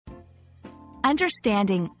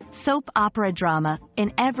Understanding soap opera drama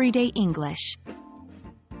in everyday English.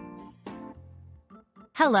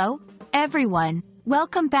 Hello, everyone.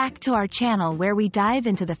 Welcome back to our channel where we dive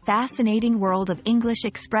into the fascinating world of English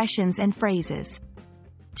expressions and phrases.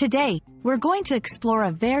 Today, we're going to explore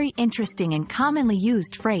a very interesting and commonly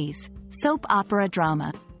used phrase, soap opera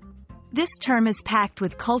drama. This term is packed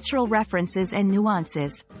with cultural references and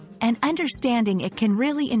nuances, and understanding it can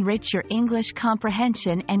really enrich your English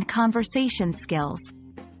comprehension and conversation skills.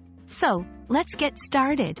 So, let's get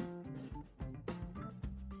started.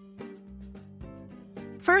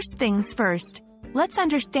 First things first, let's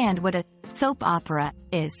understand what a soap opera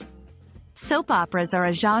is. Soap operas are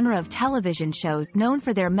a genre of television shows known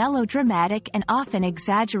for their melodramatic and often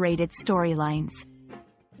exaggerated storylines.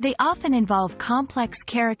 They often involve complex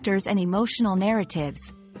characters and emotional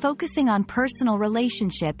narratives, focusing on personal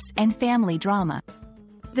relationships and family drama.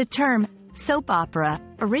 The term soap opera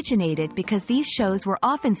originated because these shows were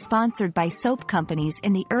often sponsored by soap companies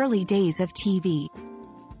in the early days of TV.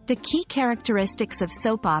 The key characteristics of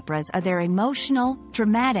soap operas are their emotional,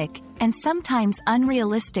 dramatic, and sometimes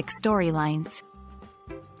unrealistic storylines.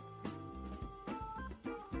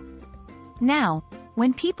 Now,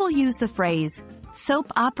 when people use the phrase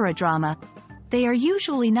soap opera drama, they are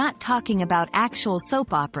usually not talking about actual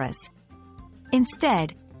soap operas.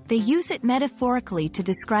 Instead, they use it metaphorically to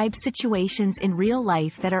describe situations in real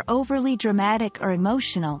life that are overly dramatic or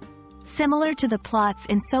emotional, similar to the plots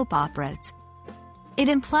in soap operas. It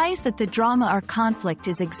implies that the drama or conflict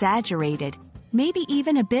is exaggerated, maybe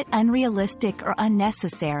even a bit unrealistic or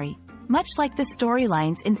unnecessary, much like the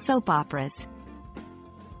storylines in soap operas.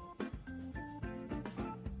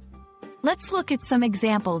 Let's look at some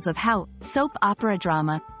examples of how soap opera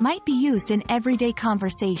drama might be used in everyday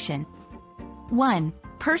conversation. 1.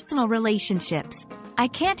 Personal relationships. I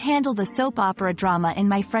can't handle the soap opera drama in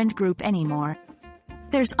my friend group anymore.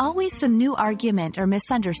 There's always some new argument or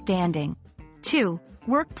misunderstanding. 2.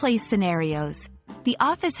 Workplace scenarios. The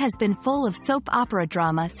office has been full of soap opera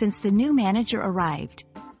drama since the new manager arrived.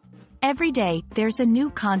 Every day, there's a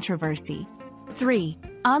new controversy. 3.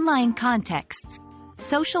 Online contexts.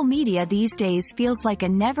 Social media these days feels like a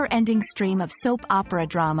never-ending stream of soap opera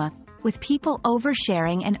drama, with people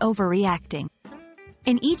oversharing and overreacting.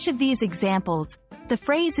 In each of these examples, the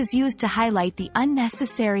phrase is used to highlight the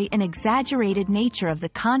unnecessary and exaggerated nature of the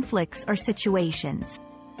conflicts or situations.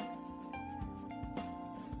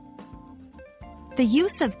 The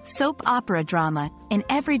use of soap opera drama in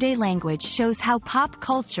everyday language shows how pop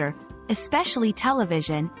culture, especially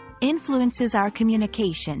television, influences our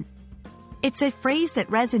communication. It's a phrase that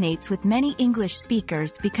resonates with many English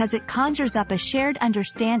speakers because it conjures up a shared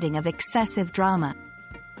understanding of excessive drama.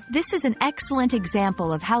 This is an excellent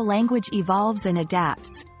example of how language evolves and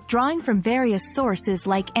adapts, drawing from various sources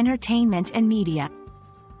like entertainment and media.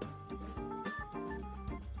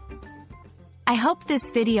 I hope this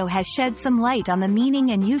video has shed some light on the meaning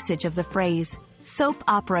and usage of the phrase, soap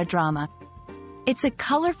opera drama. It's a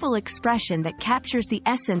colorful expression that captures the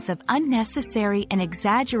essence of unnecessary and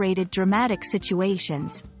exaggerated dramatic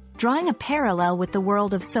situations, drawing a parallel with the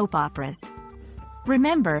world of soap operas.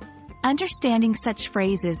 Remember, understanding such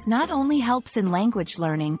phrases not only helps in language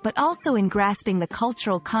learning but also in grasping the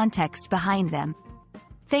cultural context behind them.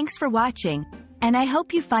 Thanks for watching, and I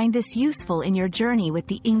hope you find this useful in your journey with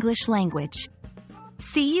the English language.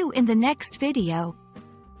 See you in the next video.